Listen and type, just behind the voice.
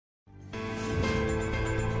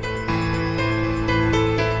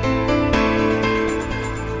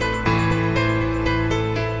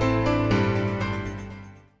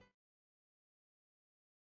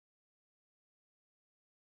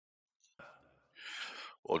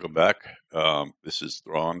Welcome back. This is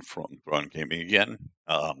Thrawn from Thrawn Gaming again.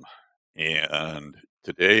 And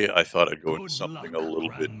today I thought I'd go into Good something a luck,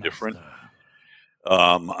 little bit different.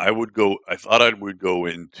 Grandmaster. I thought I would go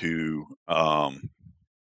into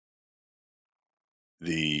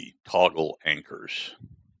the toggle anchors.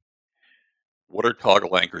 What are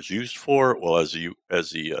toggle anchors used for? Well, as the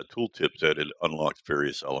tooltip said, it unlocks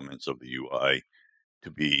various elements of the UI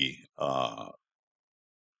to be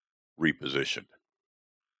repositioned.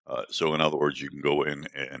 So in other words, you can go in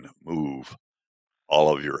and move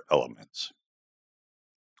all of your elements.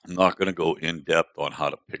 I'm not going to go in depth on how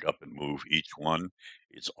to pick up and move each one.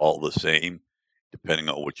 It's all the same, depending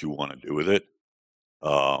on what you want to do with it.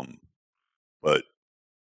 Um, but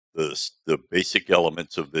the basic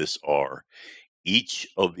elements of this are each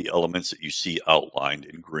of the elements that you see outlined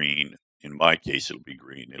in green. In my case, it'll be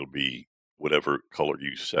green. It'll be whatever color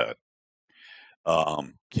you set.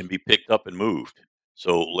 Can be picked up and moved.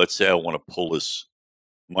 So let's say I want to pull this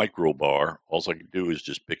micro bar. All I can do is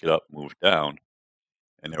just pick it up, move it down,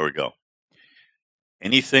 and there we go.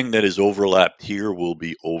 Anything that is overlapped here will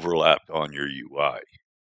be overlapped on your UI.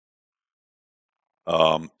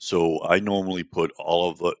 So I normally put all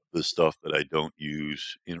of the stuff that I don't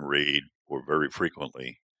use in RAID or very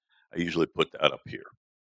frequently. I usually put that up here.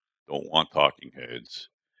 Don't want talking heads.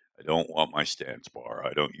 I don't want my stance bar.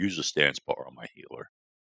 I don't use a stance bar on my healer.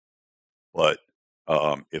 But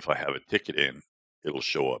if I have a ticket in, it'll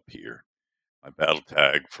show up here. My battle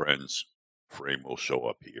tag friends frame will show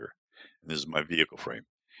up here. And this is my vehicle frame.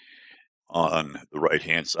 On the right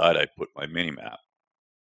hand side, I put my mini map.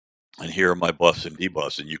 And here are my buffs and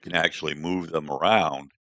debuffs, and you can actually move them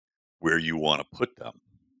around where you want to put them.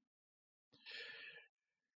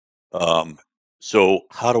 So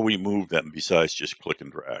how do we move them besides just click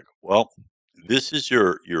and drag? Well, this is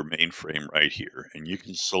your main frame right here, and you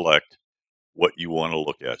can select what you want to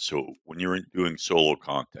look at. So when you're doing solo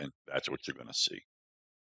content, that's what you're going to see.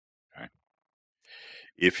 Okay.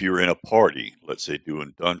 If you're in a party, let's say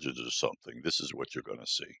doing dungeons or something, this is what you're going to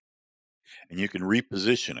see. And you can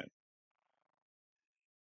reposition it.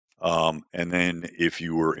 And then if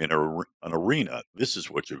you were in an arena, this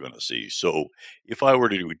is what you're going to see. So if I were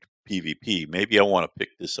to do PvP, maybe I want to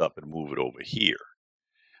pick this up and move it over here.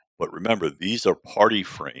 But remember, these are party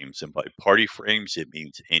frames. And by party frames, it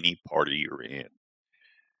means any party you're in,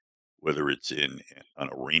 whether it's in an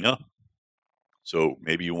arena. So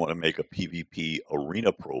maybe you want to make a PvP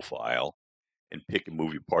arena profile and pick and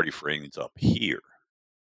move your party frames up here.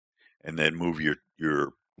 And then move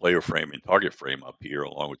your player frame and target frame up here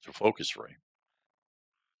along with your focus frame.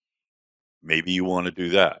 Maybe you want to do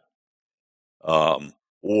that.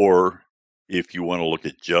 Or if you want to look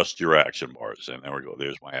at just your action bars, and there we go,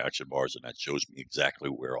 there's my action bars, and that shows me exactly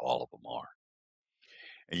where all of them are.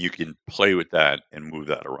 And you can play with that and move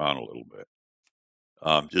that around a little bit.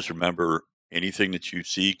 Just remember, anything that you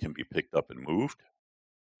see can be picked up and moved.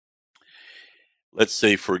 Let's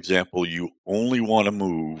say, for example, you only want to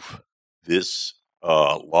move this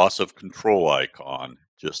loss of control icon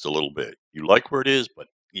just a little bit. You like where it is, but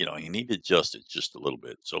you need to adjust it just a little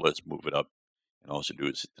bit. So let's move it up. And all you do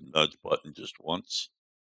is hit the nudge button just once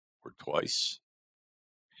or twice,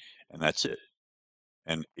 and that's it.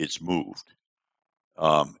 And it's moved.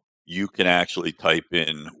 You can actually type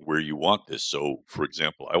in where you want this. So, for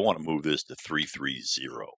example, I want to move this to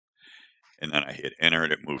 330. And then I hit enter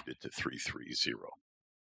and it moved it to 330.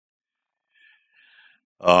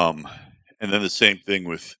 And then the same thing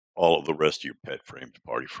with all of the rest of your pet frames,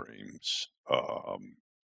 party frames,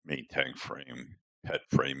 main tank frame, pet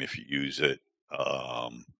frame if you use it.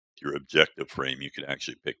 Your objective frame, you can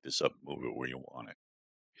actually pick this up and move it where you want it.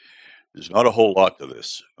 There's not a whole lot to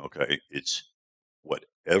this, okay? It's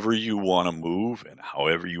whatever you want to move and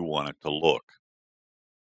however you want it to look,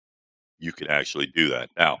 you can actually do that.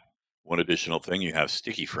 Now, one additional thing, you have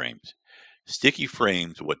sticky frames. Sticky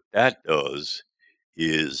frames, what that does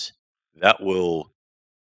is that will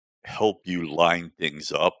help you line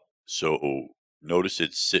things up. So notice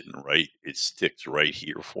it's sitting right, it sticks right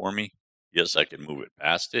here for me. Yes, I can move it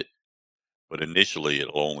past it, but initially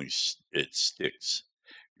it sticks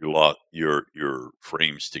your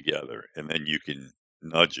frames together, and then you can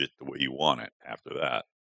nudge it the way you want it after that.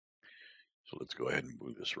 So let's go ahead and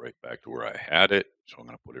move this right back to where I had it. So I'm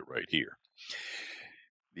going to put it right here.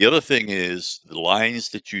 The other thing is the lines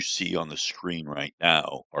that you see on the screen right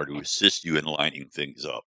now are to assist you in lining things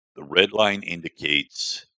up. The red line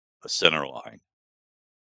indicates a center line.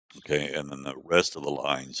 Okay, and then the rest of the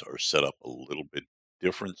lines are set up a little bit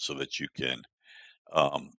different so that you can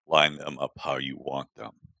line them up how you want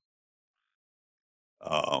them.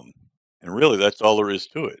 And really, that's all there is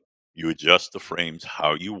to it. You adjust the frames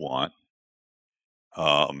how you want,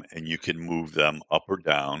 and you can move them up or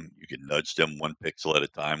down. You can nudge them 1 pixel at a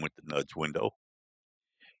time with the nudge window.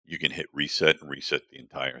 You can hit reset and reset the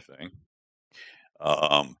entire thing.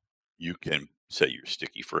 Um, you can set your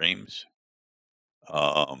sticky frames,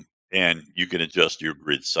 and you can adjust your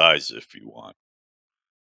grid size if you want.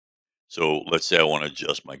 So let's say I want to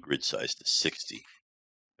adjust my grid size to 60.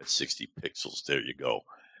 That's 60 pixels. There you go.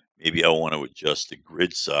 Maybe I want to adjust the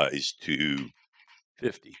grid size to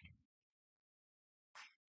 50,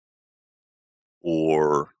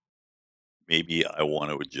 or maybe I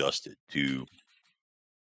want to adjust it to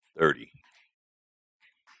 30.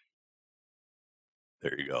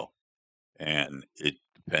 There you go. And it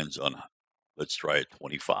depends on, let's try it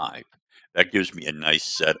 25. That gives me a nice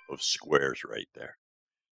set of squares right there.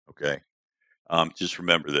 Okay. Just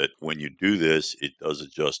remember that when you do this, it does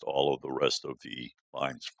adjust all of the rest of the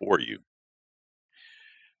lines for you.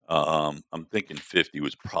 I'm thinking 50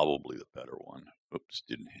 was probably the better one. Oops,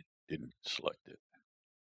 didn't select it.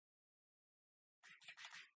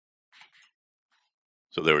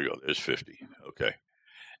 So there we go. There's 50. Okay.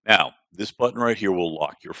 Now, this button right here will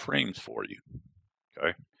lock your frames for you.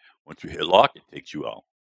 Okay. Once you hit lock, it takes you out.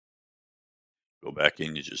 Go back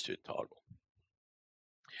in, you just hit toggle.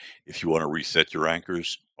 If you want to reset your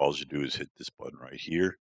anchors, all you do is hit this button right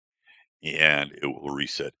here, and it will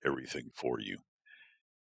reset everything for you.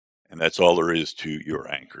 And that's all there is to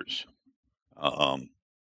your anchors. Um,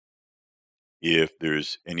 if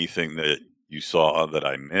there's anything that you saw that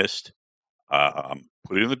I missed,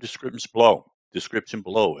 put it in the description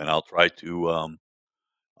below, and I'll try to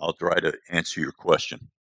answer your question.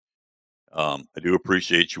 I do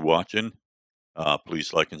appreciate you watching.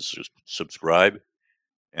 Please like and subscribe,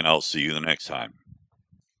 and I'll see you the next time.